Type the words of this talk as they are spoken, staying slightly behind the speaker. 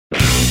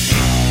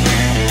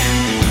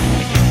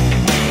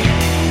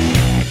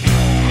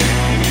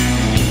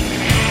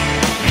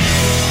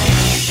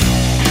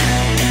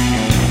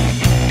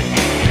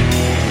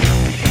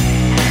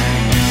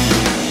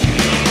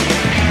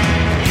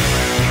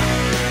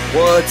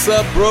What's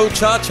up, bro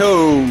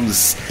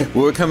chachos?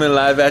 We're coming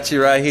live at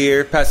you right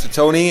here. Pastor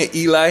Tony,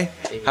 Eli.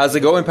 How's it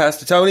going,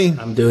 Pastor Tony?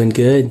 I'm doing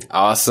good.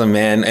 Awesome,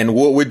 man. And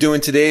what we're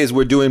doing today is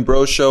we're doing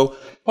Bro Show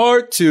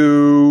Part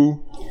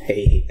 2.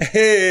 Hey.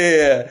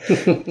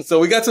 Hey.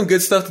 So we got some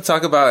good stuff to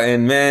talk about,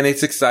 and man,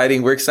 it's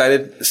exciting. We're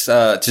excited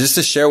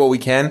to share what we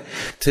can.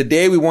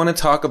 Today we want to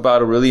talk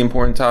about a really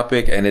important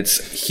topic, and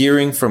it's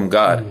hearing from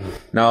God.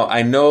 Now,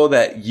 I know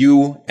that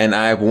you and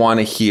I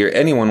want to hear,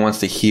 anyone wants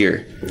to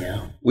hear.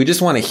 Yeah. We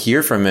just want to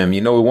hear from him. You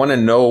know, we want to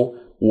know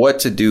what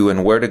to do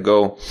and where to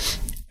go.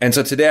 And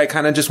so today I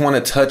kind of just want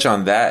to touch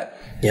on that.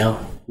 Yeah.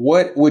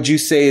 What would you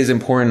say is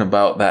important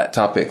about that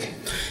topic?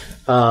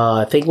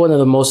 I think one of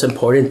the most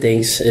important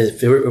things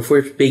is if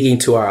we're speaking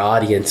to our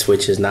audience,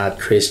 which is not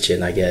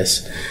Christian, I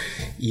guess,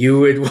 you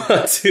would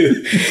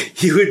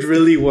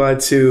really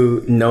want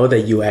to know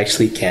that you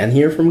actually can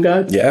hear from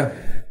God. Yeah.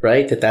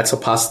 Right? That's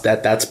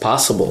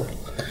possible.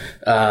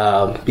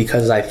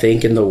 Because I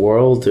think in the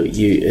world,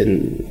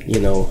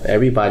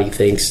 everybody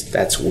thinks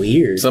that's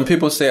weird. Some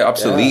people say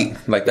obsolete,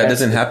 like that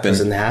doesn't happen.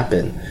 Doesn't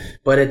happen,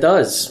 but it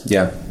does.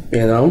 Yeah.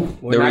 You know,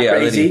 we're not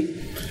reality. crazy.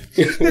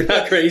 We're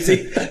not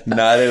crazy.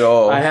 Not at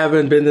all. I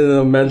haven't been in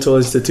a mental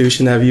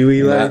institution. Have you,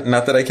 Eli?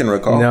 Not that I can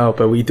recall. No,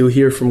 but we do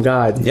hear from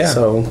God. Yeah.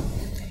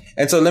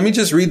 And so let me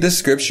just read this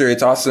scripture.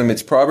 It's awesome.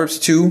 It's Proverbs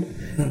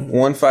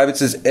 2:1-5. It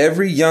says,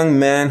 "Every young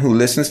man who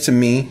listens to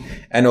me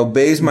and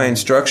obeys my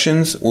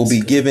instructions will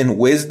be given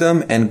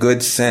wisdom and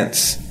good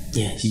sense."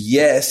 Yes.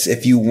 Yes,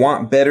 if you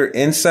want better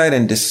insight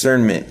and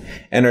discernment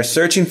and are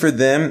searching for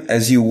them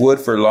as you would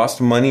for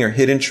lost money or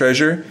hidden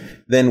treasure,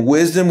 then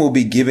wisdom will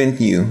be given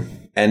you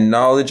and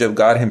knowledge of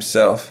God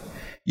himself.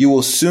 You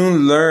will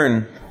soon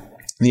learn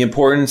the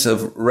importance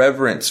of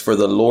reverence for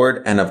the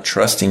Lord and of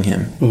trusting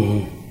him.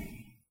 Mm-hmm.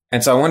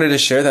 And so I wanted to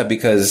share that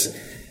because,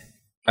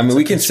 I mean,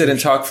 we can sit and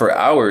talk for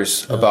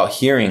hours about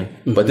hearing,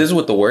 but this is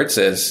what the word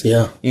says.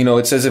 Yeah. You know,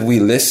 it says if we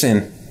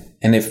listen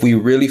and if we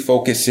really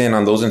focus in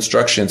on those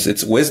instructions,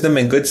 it's wisdom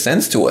and good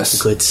sense to us.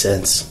 Good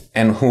sense.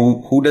 And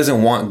who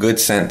doesn't want good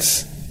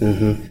sense?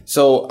 Mm-hmm.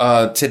 So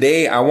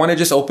today I want to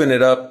just open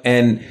it up,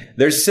 and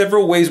there's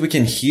several ways we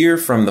can hear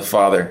from the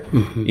Father,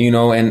 you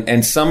know,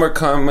 and some are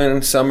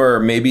common, some are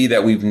maybe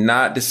that we've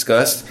not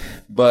discussed,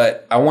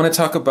 but I want to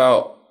talk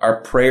about our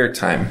prayer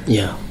time.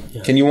 Yeah.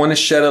 Can you want to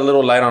shed a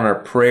little light on our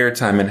prayer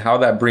time and how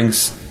that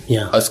brings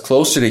us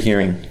closer to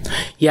hearing?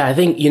 Yeah, I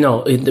think,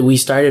 we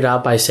started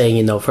out by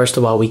saying, first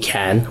of all, we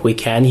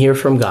can hear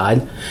from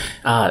God.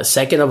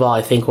 Second of all,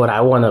 I think what I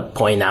want to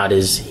point out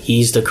is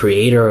he's the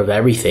creator of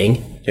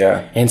everything.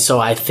 Yeah. And so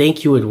I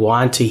think you would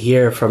want to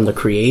hear from the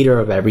creator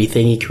of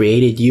everything. He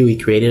created you. He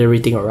created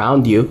everything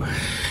around you.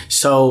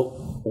 So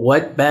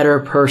what better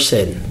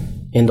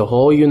person in the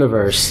whole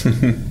universe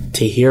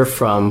to hear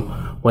from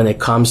when it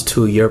comes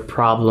to your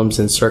problems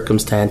and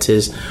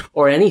circumstances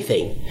or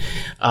anything?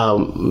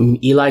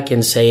 Eli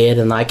can say it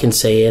and I can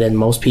say it, and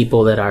most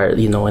people that are,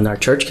 in our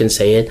church can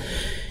say it.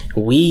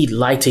 We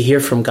like to hear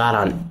from God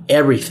on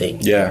everything.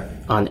 Yeah.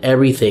 On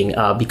everything,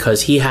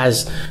 because he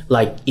has,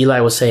 like Eli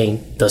was saying,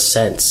 the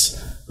sense,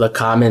 the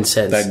common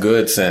sense. That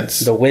good sense.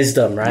 The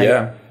wisdom, right?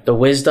 Yeah. The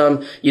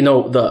wisdom,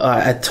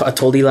 I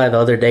told Eli the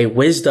other day,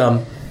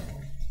 wisdom,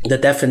 the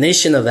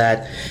definition of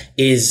that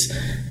is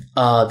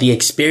the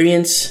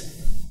experience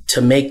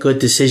to make good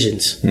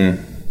decisions.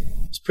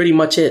 It's pretty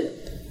much it.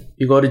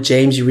 You go to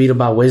James, you read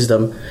about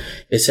wisdom.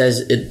 It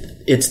says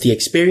it's the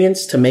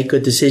experience to make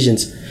good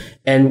decisions.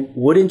 And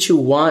wouldn't you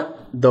want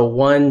the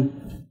one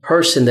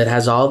person that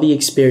has all the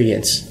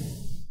experience,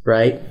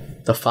 right?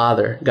 The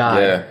Father,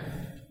 God,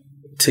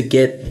 to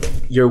get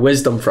your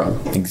wisdom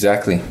from?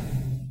 Exactly.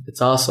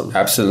 It's awesome.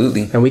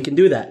 Absolutely. And we can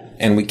do that.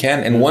 And we can.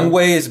 And one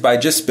way is by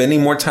just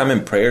spending more time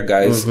in prayer,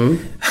 guys.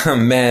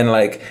 Man,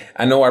 like,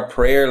 I know our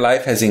prayer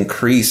life has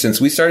increased since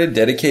we started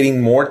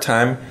dedicating more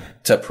time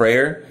to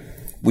prayer.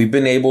 We've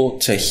been able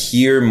to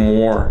hear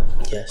more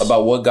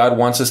about what God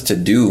wants us to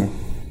do,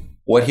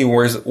 where he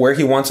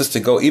wants us to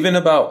go, even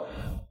about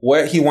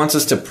what he wants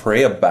us to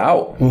pray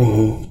about.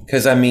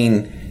 Because,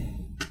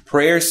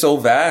 prayer is so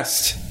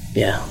vast.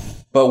 Yeah.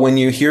 But when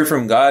you hear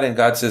from God and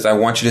God says, I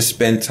want you to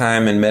spend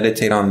time and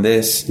meditate on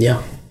this.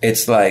 Yeah.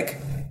 It's like,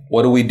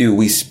 what do?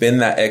 We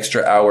spend that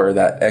extra hour,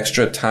 that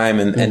extra time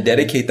and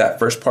dedicate that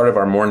first part of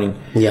our morning.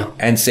 Yeah.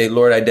 And say,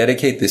 Lord, I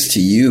dedicate this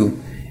to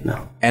you.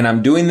 No. And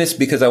I'm doing this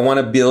because I want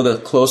to build a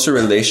closer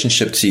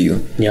relationship to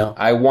you. Yeah.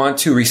 I want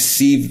to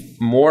receive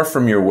more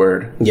from your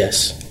word.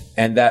 Yes.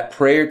 And that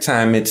prayer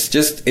time, it's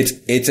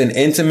an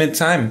intimate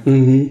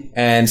time.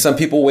 And some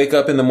people wake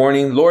up in the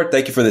morning, Lord,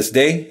 thank you for this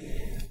day.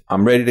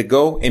 I'm ready to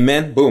go.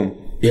 Amen.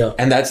 Boom. Yeah.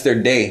 And that's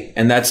their day.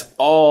 And that's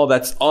all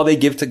they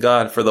give to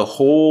God for the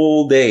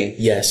whole day.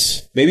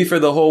 Yes. Maybe for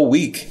the whole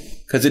week,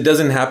 because it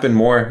doesn't happen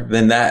more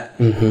than that.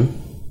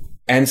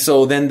 And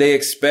so then they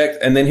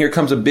expect, and then here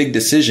comes a big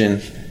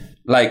decision.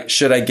 Like,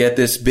 should I get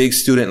this big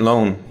student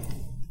loan?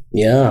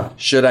 Yeah.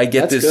 Should I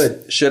get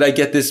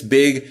this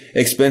big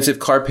expensive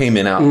car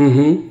payment out?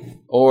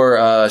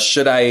 Or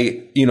should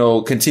I,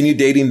 continue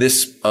dating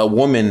this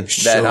woman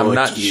that I'm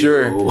not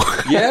sure?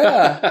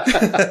 Yeah.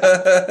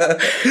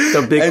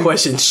 The big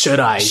question, should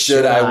I?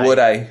 Should I? Would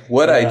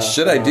I?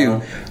 Should I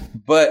do?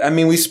 But I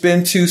mean, we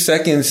spend 2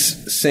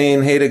 seconds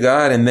saying hey to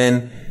God, and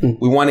then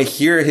we want to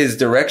hear his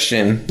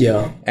direction.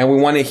 Yeah. And we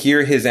want to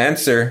hear his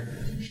answer.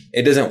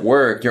 It doesn't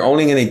work. You're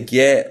only going to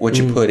get what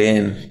you put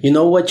in. You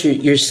know what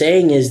you're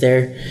saying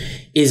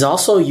is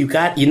also you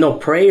got,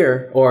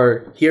 prayer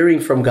or hearing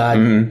from God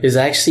is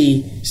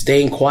actually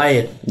staying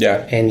quiet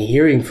and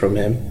hearing from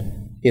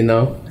him,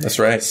 That's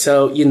right.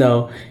 So,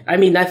 I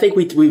mean, I think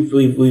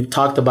we've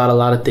talked about a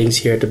lot of things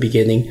here at the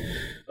beginning.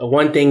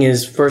 One thing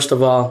is, first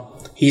of all,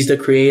 he's the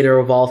creator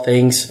of all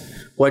things.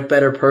 What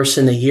better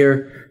person to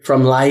hear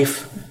from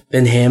life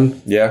than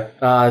him? Yeah.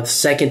 The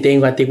second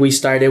thing I think we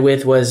started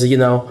with was,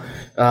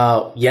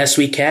 yes,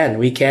 we can.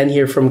 We can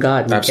hear from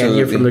God. We can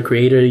hear from the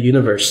creator of the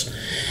universe.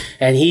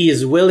 And he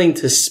is willing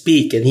to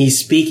speak, and he's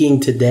speaking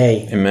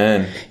today.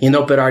 Amen.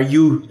 But are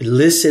you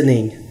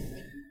listening?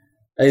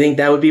 I think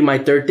that would be my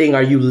third thing.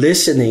 Are you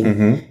listening?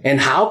 Mm-hmm.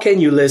 And how can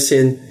you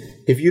listen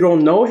if you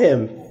don't know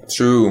him?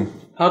 True.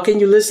 How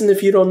can you listen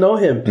if you don't know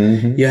him?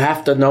 Mm-hmm. You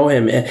have to know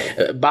him.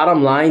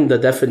 Bottom line, the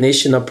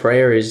definition of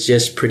prayer is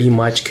just pretty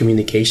much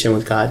communication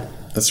with God.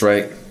 That's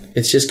right.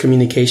 It's just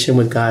communication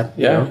with God.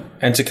 Yeah.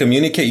 And to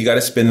communicate, you got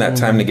to spend that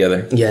time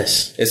together.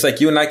 Yes. It's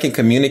like you and I can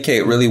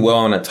communicate really well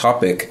on a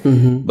topic,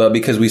 but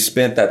because we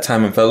spent that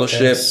time in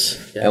fellowship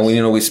and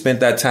we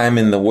spent that time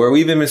in the word, we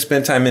even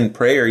spent time in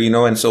prayer,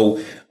 and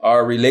so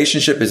our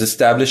relationship is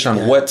established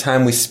on what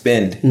time we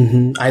spend.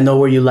 Mm-hmm. I know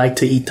where you like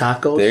to eat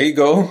tacos. There you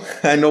go.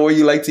 I know where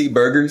you like to eat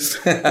burgers.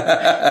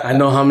 I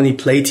know how many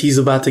plates he's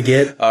about to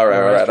get. All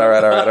right.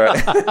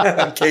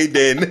 Okay,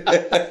 then.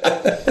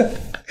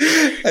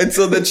 And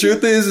so the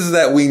truth is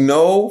that we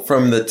know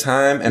from the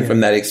time and from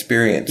that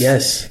experience.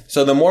 Yes.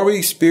 So the more we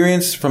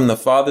experience from the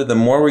Father, the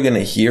more we're going to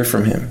hear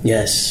from him.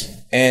 Yes.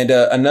 And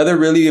another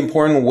really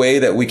important way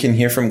that we can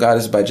hear from God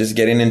is by just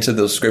getting into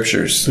those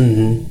scriptures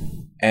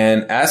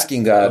and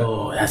asking God.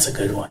 Oh, that's a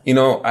good one.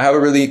 I have a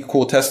really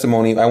cool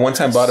testimony. I one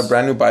time bought a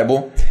brand new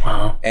Bible.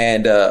 Wow.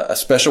 And a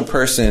special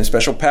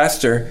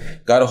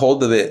pastor got a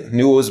hold of it,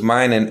 knew it was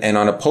mine, and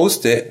on a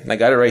Post-it, and I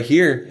got it right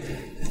here.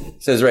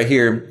 It says right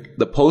here,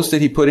 the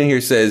Post-it he put in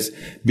here says,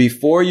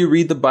 before you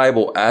read the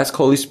Bible, ask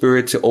Holy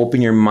Spirit to open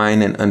your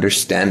mind and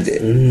understand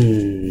it.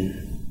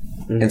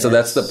 And so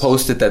that's the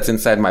Post-it that's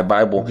inside my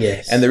Bible.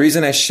 Yes. And the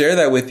reason I share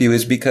that with you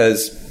is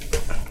because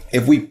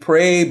if we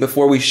pray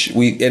before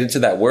we get into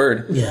that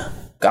word,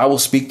 God will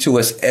speak to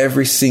us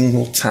every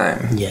single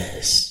time.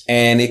 Yes.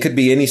 And it could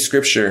be any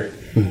scripture.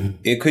 Mm-hmm.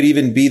 It could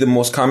even be the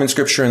most common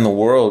scripture in the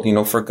world.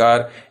 For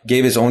God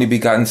gave his only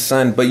begotten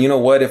son. But you know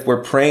what? If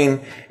we're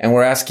praying and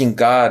we're asking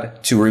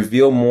God to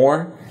reveal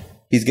more,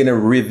 he's going to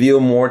reveal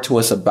more to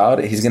us about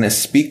it. He's going to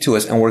speak to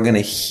us and we're going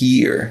to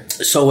hear.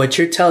 So what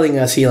you're telling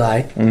us,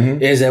 Eli,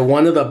 is that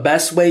one of the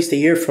best ways to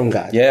hear from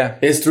God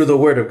is through the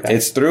word of God.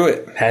 It's through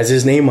it. Has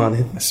his name on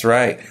it. That's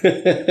right.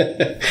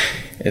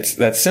 It's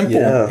that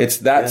simple. Yeah. It's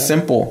that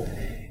simple.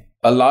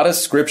 A lot of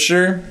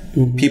scripture,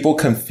 people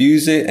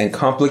confuse it and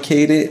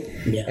complicate it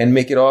and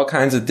make it all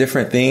kinds of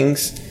different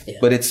things. Yeah.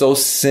 But it's so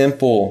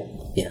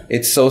simple. Yeah.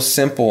 It's so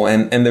simple.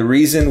 And the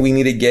reason we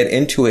need to get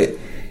into it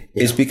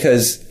is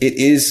because it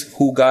is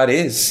who God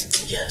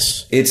is.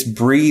 Yes. It's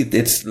breathed.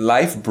 It's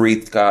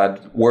life-breathed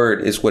God.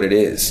 Word is what it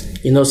is.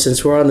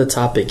 Since we're on the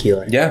topic,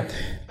 Eli. Yeah.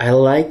 I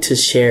want to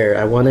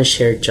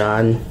share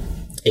John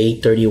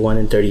 8:31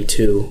 and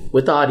 32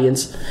 with the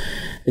audience.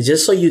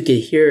 Just so you could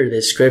hear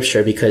this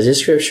scripture, because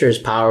this scripture is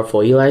powerful.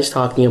 Eli's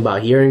talking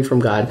about hearing from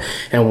God,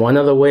 and one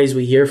of the ways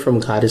we hear from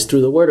God is through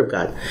the word of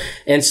God.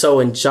 And so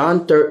in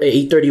John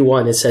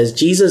 8:31, it says,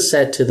 Jesus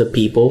said to the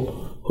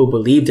people who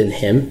believed in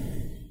him,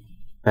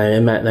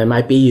 that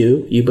might be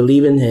you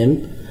believe in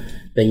him,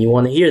 then you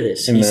want to hear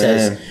this. Amen. He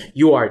says,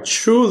 you are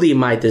truly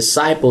my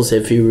disciples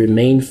if you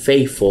remain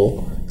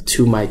faithful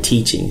to my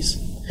teachings.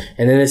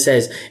 And then it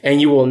says, and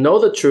you will know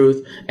the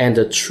truth, and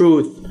the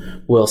truth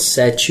will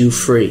set you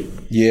free.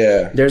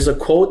 Yeah. There's a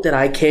quote that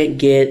I can't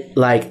get,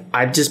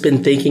 I've just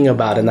been thinking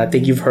about it, and I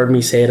think you've heard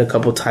me say it a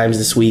couple times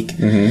this week.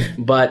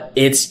 But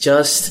it's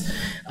just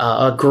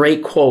a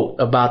great quote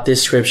about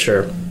this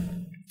scripture.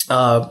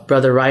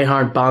 Brother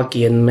Reinhard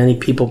Bonnke, and many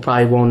people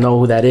probably won't know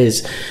who that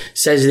is,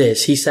 says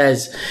this. He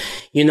says,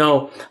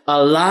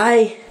 a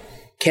lie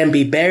can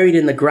be buried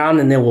in the ground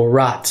and it will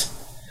rot,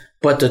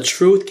 but the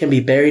truth can be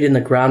buried in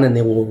the ground and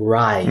it will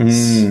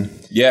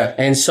rise. Yeah.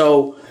 And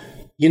so,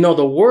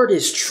 the word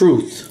is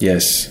truth.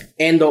 Yes.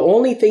 And the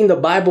only thing the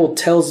Bible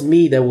tells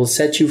me that will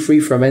set you free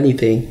from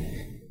anything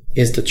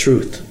is the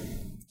truth.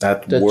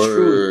 The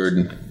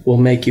word truth will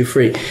make you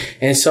free.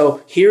 And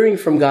so hearing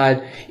from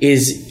God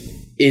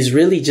is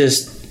really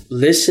just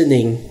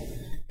listening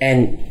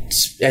and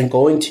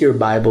going to your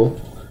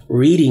Bible,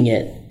 reading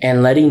it,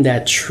 and letting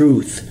that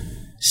truth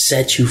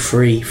set you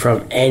free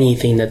from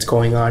anything that's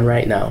going on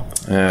right now.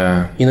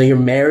 Yeah. You know, your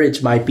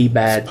marriage might be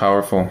bad. It's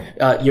powerful.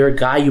 You're a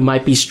guy, you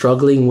might be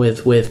struggling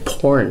with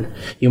porn.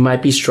 You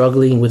might be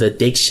struggling with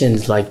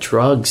addictions like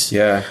drugs,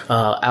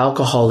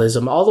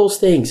 alcoholism, all those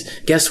things.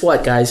 Guess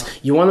what, guys?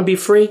 You want to be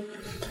free?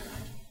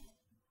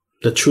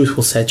 The truth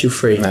will set you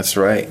free. That's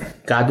right.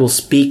 God will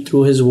speak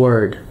through his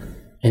word,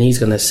 and he's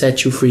going to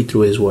set you free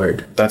through his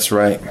word. That's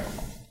right.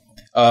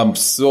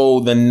 So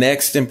the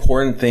next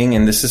important thing,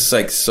 and this is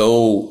like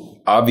so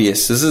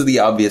obvious. This is the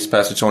obvious,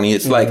 Pastor Tony.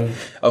 It's like,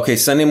 okay,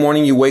 Sunday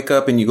morning you wake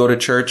up and you go to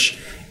church,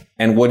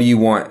 and what do you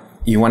want?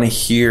 You want to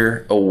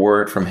hear a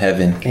word from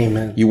heaven.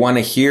 Amen. You want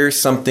to hear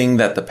something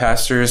that the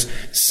pastor's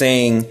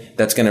saying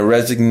that's going to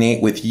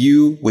resonate with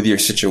you, with your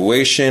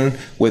situation,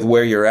 with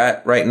where you're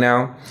at right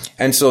now.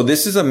 And so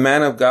this is a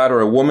man of God or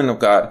a woman of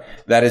God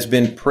that has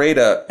been prayed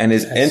up and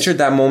has entered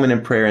that moment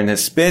in prayer and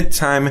has spent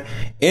time,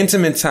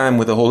 intimate time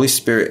with the Holy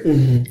Spirit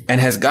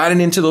and has gotten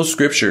into those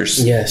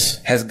scriptures.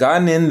 Yes. Has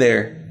gotten in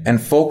there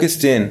and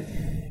focused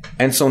in.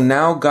 And so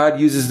now God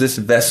uses this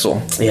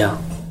vessel.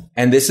 Yeah.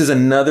 And this is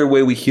another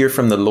way we hear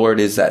from the Lord,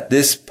 is that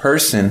this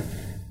person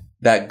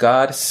that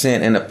God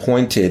sent and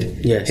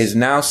appointed is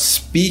now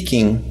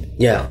speaking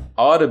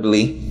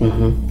audibly,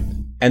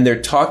 and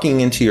they're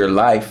talking into your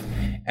life,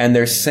 and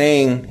they're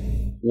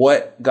saying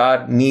what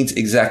God needs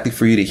exactly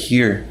for you to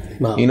hear.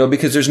 Wow. You know,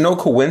 because there's no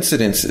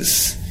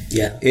coincidences.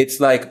 Yeah. It's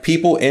like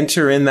people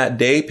enter in that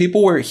day.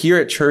 People were here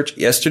at church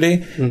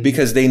yesterday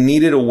because they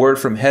needed a word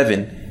from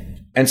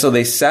heaven. And so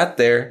they sat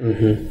there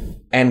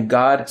and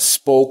God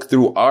spoke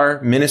through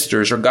our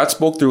ministers, or God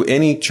spoke through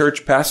any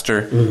church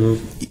pastor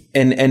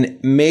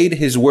and made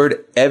his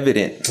word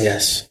evident.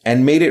 Yes.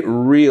 And made it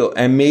real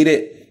and made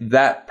it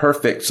that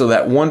perfect so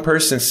that one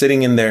person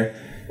sitting in there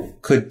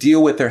could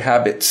deal with their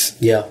habits.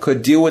 Yeah.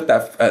 Could deal with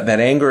that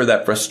anger,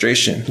 that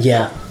frustration.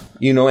 Yeah.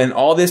 You know, and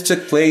all this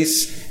took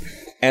place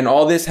and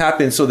all this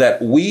happened so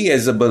that we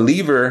as a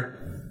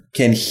believer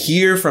can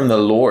hear from the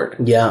Lord.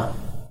 Yeah.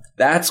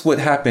 That's what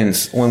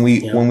happens when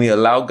we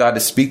allow God to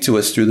speak to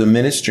us through the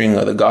ministering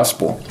of the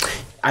gospel.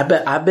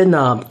 I've been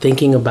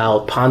thinking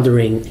about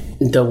pondering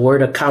the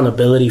word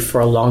accountability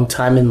for a long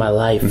time in my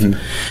life.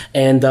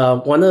 And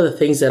one of the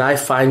things that I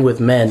find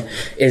with men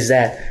is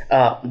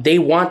that they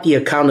want the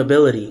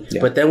accountability,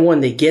 but then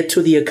when they get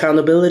to the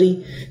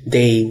accountability,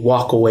 they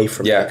walk away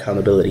from the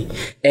accountability.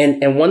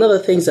 And one of the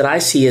things that I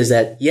see is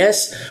that,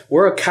 yes,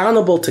 we're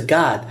accountable to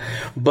God,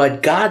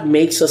 but God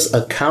makes us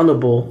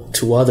accountable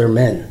to other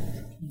men.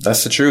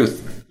 That's the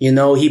truth. You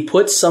know, he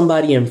puts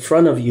somebody in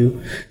front of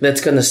you that's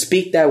going to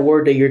speak that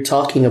word that you're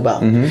talking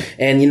about.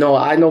 And, you know,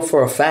 I know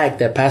for a fact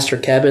that Pastor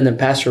Kevin and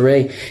Pastor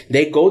Ray,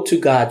 they go to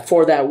God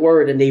for that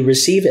word and they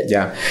receive it.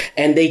 Yeah.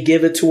 And they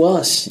give it to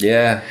us.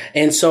 Yeah.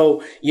 And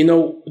so, you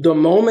know, the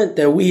moment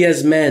that we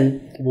as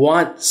men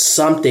want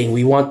something,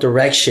 we want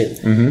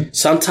direction,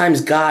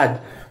 sometimes God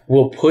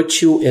will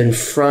put you in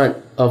front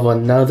of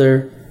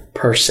another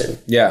person.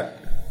 Yeah.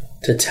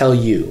 To tell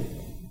you,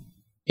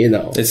 you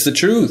know. It's the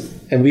truth.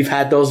 And we've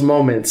had those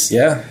moments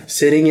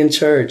sitting in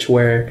church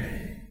where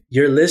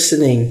you're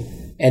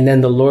listening and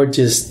then the Lord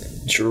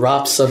just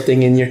drops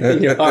something in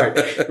your heart,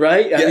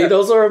 right? I mean,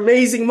 those are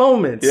amazing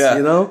moments,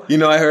 you know? You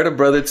know, I heard a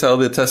brother tell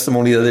the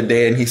testimony the other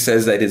day, and he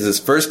says that it's his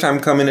first time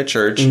coming to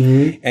church,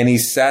 and he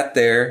sat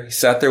there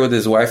with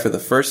his wife for the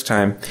first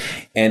time,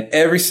 and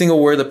every single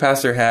word the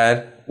pastor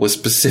had was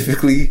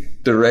specifically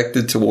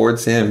directed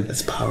towards him.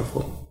 That's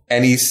powerful.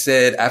 And he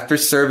said after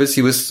service,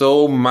 he was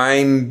so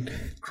mind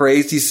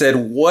crazed. He said,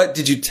 "What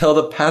did you tell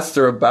the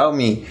pastor about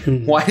me?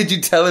 Why did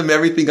you tell him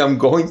everything I'm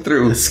going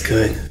through?" That's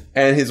good.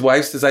 And his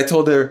wife says, I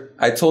told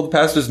the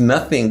pastors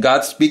nothing.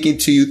 God's speaking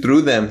to you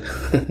through them.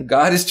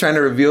 God is trying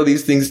to reveal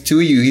these things to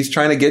you. He's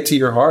trying to get to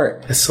your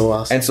heart. That's so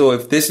awesome. And so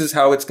if this is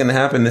how it's going to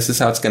happen, this is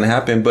how it's going to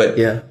happen. But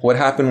what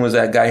happened was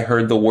that guy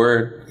heard the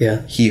word.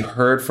 Yeah. He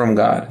heard from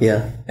God.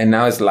 Yeah. And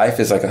now his life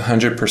is like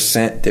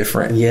 100%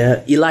 different.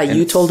 Yeah. Eli,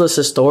 you told us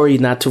a story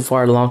not too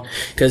far along,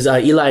 because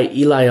Eli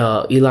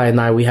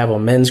and I, we have a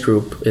men's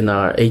group in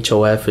our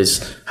HOF,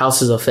 is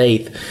Houses of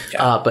Faith.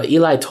 But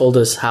Eli told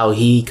us how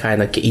he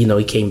kind of, you know,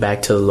 he came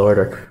back to the Lord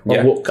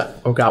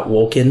or got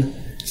woken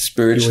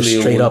spiritually,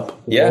 straight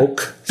up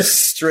woke.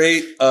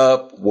 Straight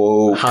up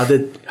woke. How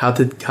did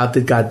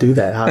God do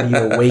that? How did he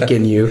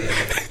awaken you?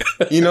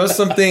 You know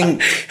something?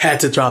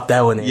 Had to drop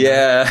that one in.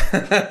 Yeah.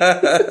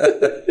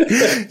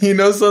 You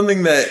know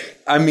something that,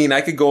 I mean,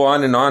 I could go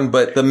on and on,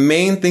 but the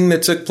main thing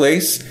that took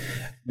place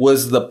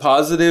was the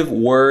positive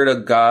word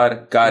of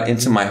God got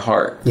into my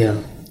heart. Yeah.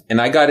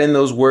 And I got in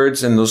those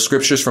words and those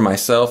scriptures for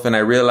myself, and I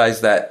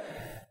realized that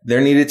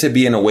there needed to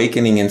be an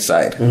awakening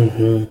inside.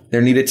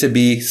 There needed to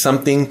be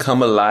something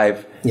come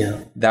alive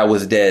that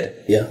was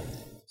dead. Yeah.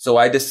 So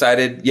I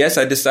decided,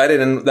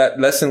 in that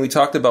lesson we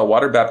talked about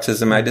water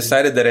baptism, I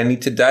decided that I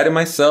need to die to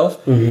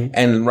myself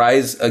and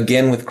rise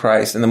again with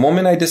Christ. And the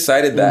moment I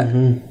decided that,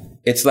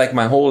 it's like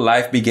my whole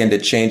life began to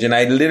change. And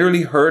I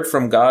literally heard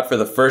from God for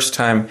the first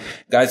time.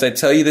 Guys, I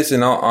tell you this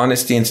in all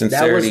honesty and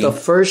sincerity. That was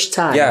the first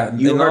time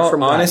you heard from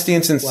God. Honesty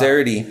and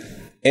sincerity. Wow.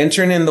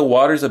 entering in the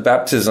waters of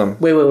baptism.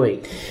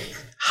 Wait.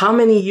 How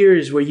many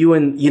years were you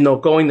in,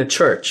 going to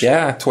church?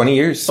 Yeah, 20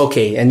 years.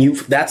 Okay, and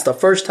that's the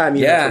first time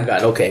you heard from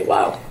God. Okay,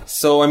 wow.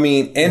 So,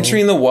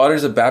 entering the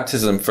waters of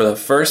baptism for the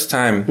first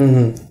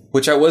time,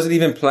 which I wasn't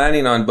even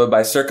planning on, but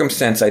by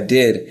circumstance I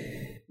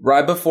did,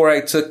 right before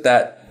I took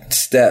that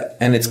step,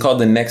 and it's called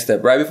the next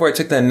step. Right before I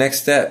took that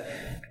next step,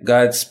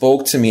 God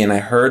spoke to me and I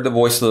heard the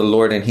voice of the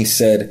Lord, and he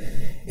said,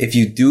 if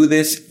you do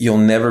this, you'll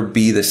never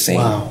be the same.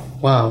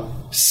 Wow.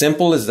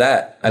 Simple as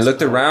that. I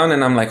looked around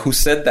and I'm like, who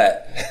said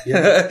that?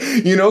 Yeah.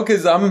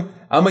 Because I'm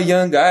a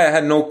young guy. I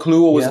had no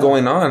clue what was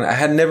going on. I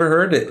had never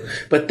heard it.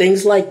 But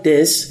things like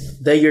this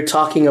that you're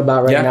talking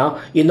about right now,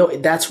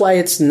 that's why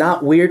it's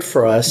not weird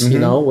for us.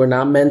 We're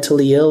not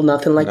mentally ill,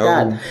 nothing like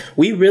that.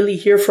 We really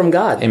hear from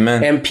God.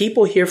 Amen. And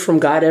people hear from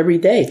God every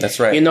day. That's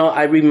right.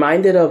 I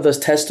reminded of this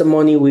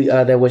testimony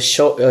that was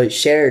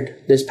shared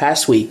this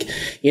past week.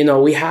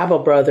 We have a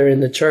brother in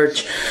the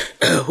church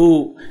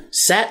who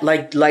sat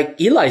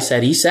like Eli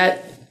said, he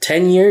sat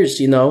 10 years,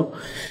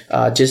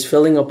 just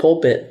filling a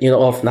pulpit,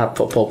 not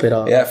pulpit.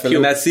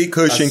 Filling that seat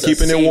cushion,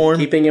 keeping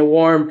it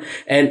warm.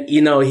 And,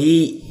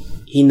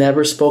 he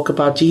never spoke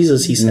about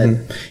Jesus, he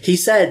said. He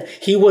said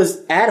he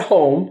was at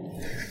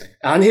home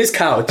on his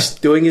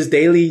couch doing his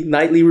daily,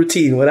 nightly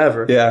routine,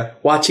 whatever. Yeah.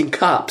 Watching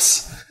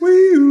Cops.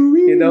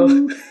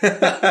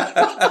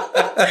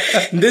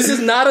 This is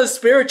not a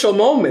spiritual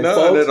moment, no,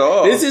 folks. Not at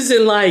all. This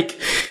isn't like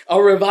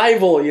a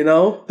revival,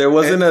 There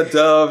wasn't a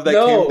dove that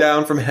came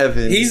down from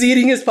heaven. He's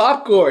eating his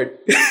popcorn.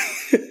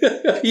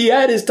 He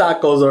had his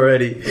tacos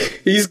already.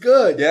 He's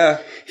good. Yeah.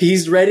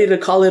 He's ready to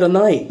call it a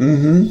night.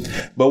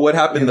 But what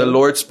happened? The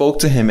Lord spoke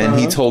to him and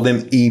he told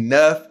him,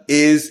 enough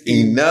is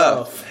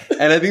enough.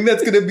 And I think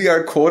that's going to be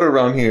our quote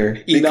around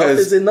here. Enough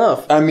is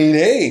enough.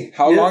 Hey,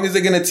 how long is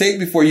it going to take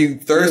before you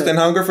thirst and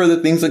hunger for the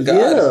things of God?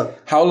 Yeah.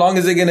 How long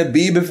is it going to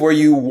be before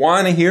you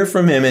want to hear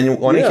from him and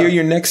want to hear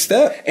your next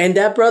step? And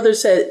that brother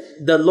said,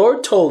 the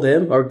Lord told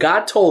him, or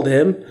God told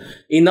him,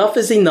 enough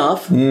is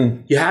enough.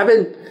 You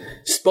haven't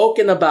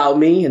spoken about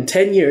me in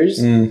 10 years.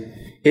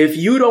 If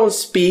you don't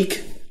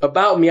speak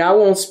about me, I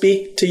won't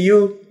speak to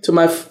you,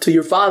 to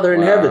your Father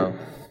in heaven.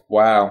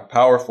 Wow.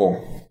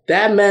 Powerful.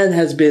 That man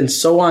has been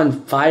so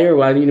on fire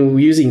while,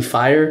 using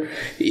fire,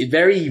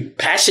 very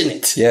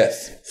passionate.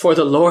 Yes. For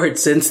the Lord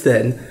since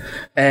then.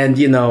 And,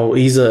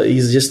 he's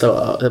just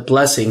a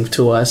blessing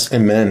to us.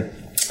 Amen.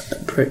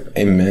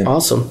 Amen.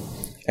 Awesome.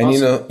 And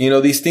awesome.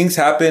 These things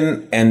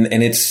happen and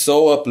it's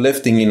so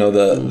uplifting,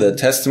 the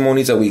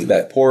testimonies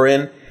that pour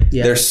in,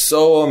 they're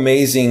so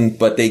amazing,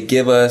 but they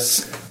give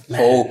us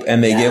hope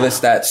and they give us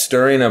that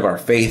stirring of our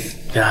faith.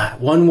 Yeah.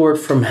 One word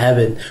from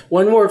heaven,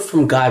 one word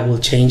from God will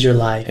change your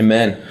life.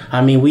 Amen.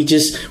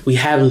 We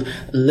have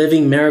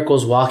living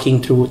miracles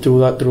walking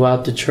throughout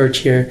the church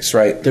here. That's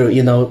right.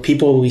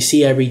 People we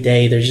see every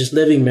day, they're just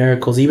living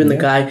miracles. Even the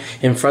guy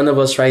in front of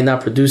us right now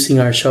producing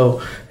our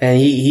show, and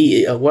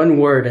he one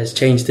word has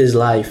changed his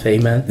life.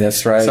 Amen.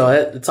 That's right. So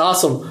it's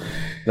awesome.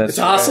 It's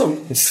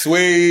awesome. It's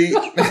sweet.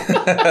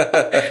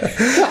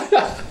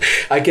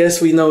 I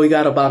guess we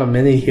got about a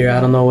minute here.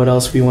 I don't know what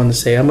else we want to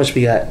say. How much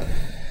we got?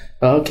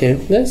 Okay,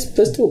 let's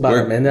do about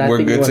a minute.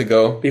 We're good to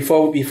go.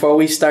 Before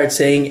we start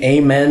saying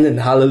amen and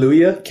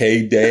hallelujah.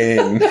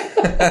 K-Dan.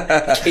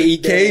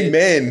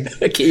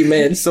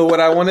 K-men. So what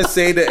I want to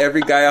say to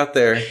every guy out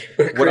there,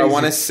 what I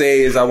want to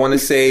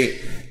say,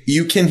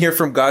 you can hear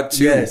from God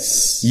too.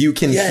 Yes. You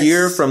can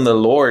hear from the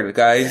Lord,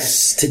 guys.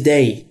 Yes,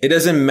 today. It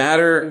doesn't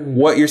matter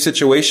what your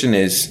situation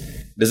is.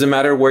 It doesn't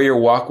matter where your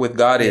walk with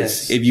God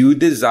is. If you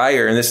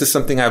desire, and this is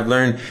something I've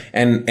learned,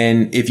 and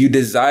if you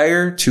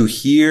desire to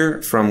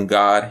hear from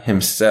God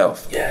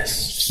himself,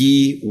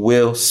 he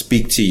will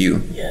speak to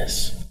you.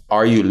 Yes.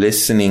 Are you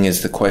listening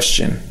is the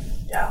question.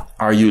 Yeah.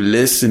 Are you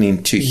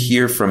listening to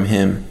hear from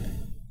him?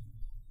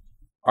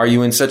 Are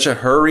you in such a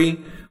hurry?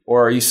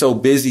 Or are you so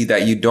busy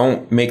that you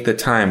don't make the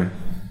time?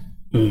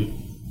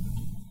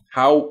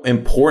 How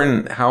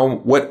important,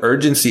 what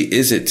urgency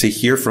is it to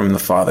hear from the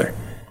Father?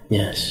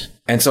 Yes.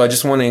 And so I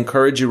just want to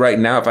encourage you right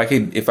now, if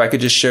I could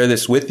just share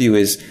this with you,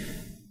 is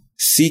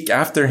seek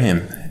after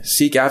him.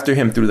 Seek after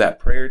him through that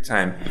prayer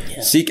time.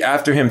 Yeah. Seek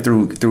after him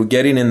through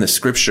getting in the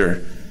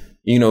scripture.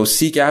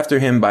 Seek after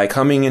him by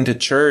coming into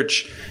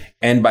church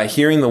and by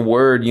hearing the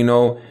word,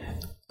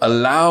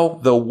 allow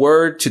the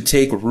word to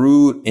take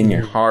root in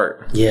your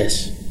heart.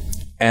 Yes.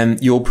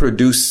 And you'll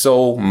produce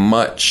so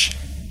much.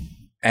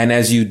 And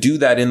as you do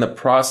that in the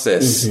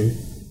process,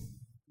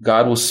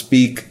 God will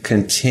speak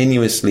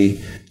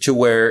continuously to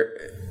where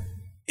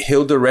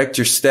he'll direct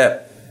your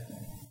step.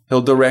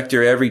 He'll direct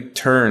your every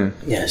turn.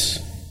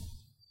 Yes.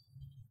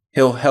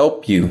 He'll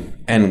help you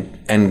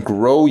and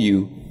grow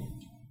you.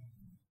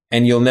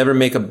 And you'll never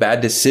make a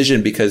bad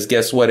decision because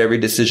guess what? Every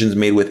decision's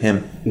made with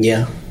him.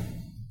 Yeah.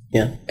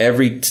 Yeah.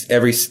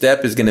 Every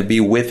step is going to be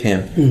with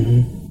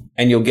him.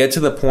 And you'll get to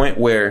the point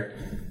where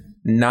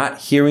not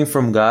hearing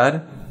from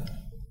God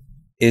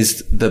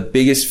is the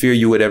biggest fear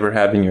you would ever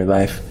have in your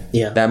life.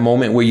 Yeah. That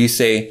moment where you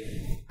say,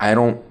 I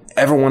don't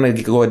ever want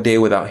to go a day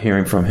without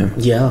hearing from him.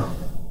 Yeah.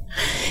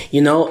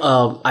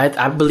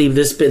 I believe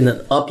this has been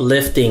an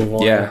uplifting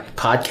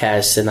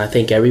podcast, and I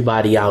think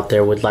everybody out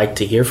there would like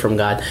to hear from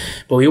God.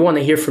 But we want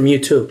to hear from you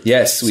too.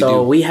 Yes, we do.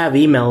 So we have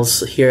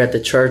emails here at the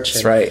church.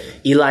 That's right.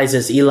 Eli's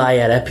is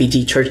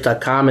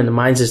eli@fpgchurch.com, and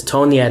mine's is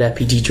Tony at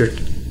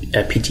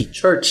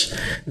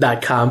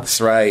fpgchurch.com. That's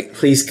right.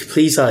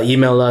 Please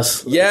email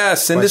us. Yeah,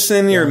 send us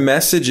in your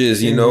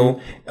messages, you know.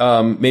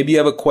 Maybe you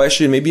have a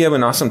question. Maybe you have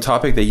an awesome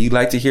topic that you'd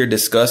like to hear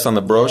discussed on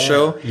the Bro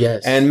Show.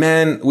 Yes. And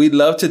man, we'd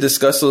love to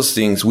discuss those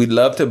things. We'd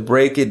love to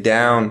break it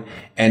down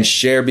and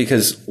share,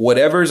 because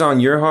whatever's on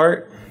your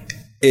heart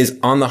is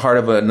on the heart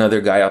of another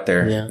guy out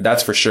there. Yeah.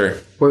 That's for sure.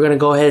 We're going to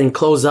go ahead and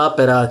close up,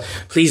 and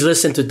please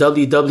listen to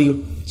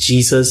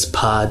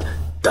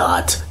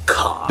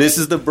www.jesuspod.com. This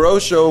is the Bro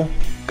Show.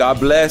 God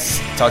bless.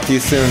 Talk to you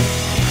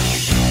soon.